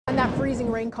That freezing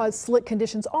rain caused slick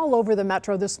conditions all over the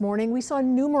metro this morning. We saw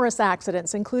numerous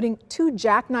accidents, including 2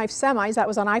 jackknife semis. That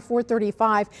was on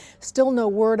I-435. Still no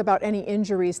word about any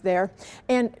injuries there.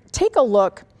 And take a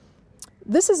look.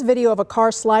 This is video of a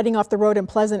car sliding off the road in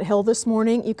Pleasant Hill this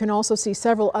morning. You can also see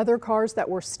several other cars that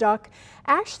were stuck.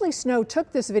 Ashley Snow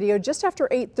took this video just after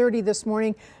 8:30 this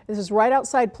morning. This is right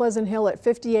outside Pleasant Hill at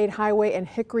 58 Highway and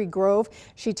Hickory Grove.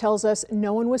 She tells us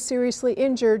no one was seriously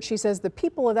injured. She says the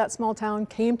people of that small town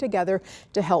came together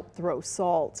to help throw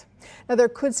salt. Now, there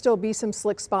could still be some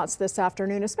slick spots this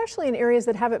afternoon, especially in areas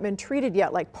that haven't been treated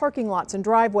yet, like parking lots and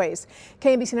driveways.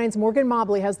 KMBC 9's Morgan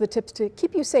Mobley has the tips to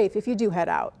keep you safe if you do head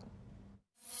out.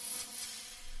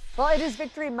 Well, it is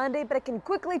Victory Monday, but it can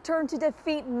quickly turn to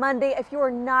Defeat Monday if you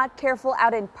are not careful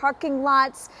out in parking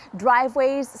lots,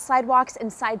 driveways, sidewalks,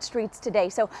 and side streets today.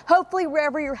 So hopefully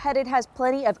wherever you're headed has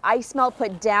plenty of ice melt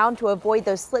put down to avoid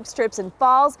those slip, strips, and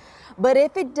falls. But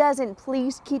if it doesn't,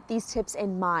 please keep these tips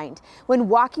in mind. When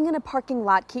walking in a parking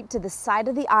lot, keep to the side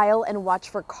of the aisle and watch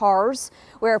for cars.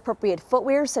 Wear appropriate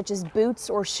footwear such as boots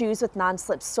or shoes with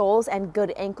non-slip soles and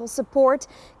good ankle support.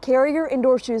 Carry your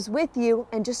indoor shoes with you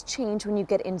and just change when you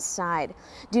get inside.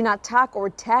 Do not talk or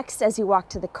text as you walk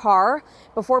to the car.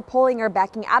 Before pulling or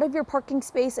backing out of your parking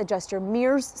space, adjust your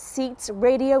mirrors, seats,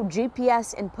 radio,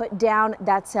 GPS, and put down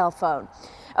that cell phone.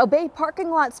 Obey parking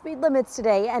lot speed limits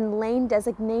today and lane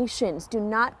designations. Do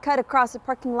not cut across the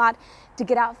parking lot to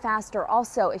get out faster.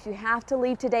 Also, if you have to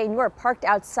leave today and you are parked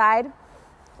outside,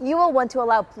 you will want to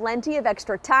allow plenty of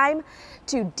extra time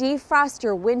to defrost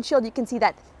your windshield. You can see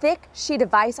that thick sheet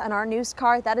of ice on our news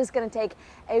car. That is going to take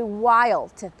a while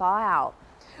to thaw out.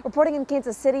 Reporting in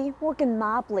Kansas City, Morgan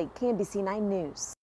Mobley, KMBC 9 News.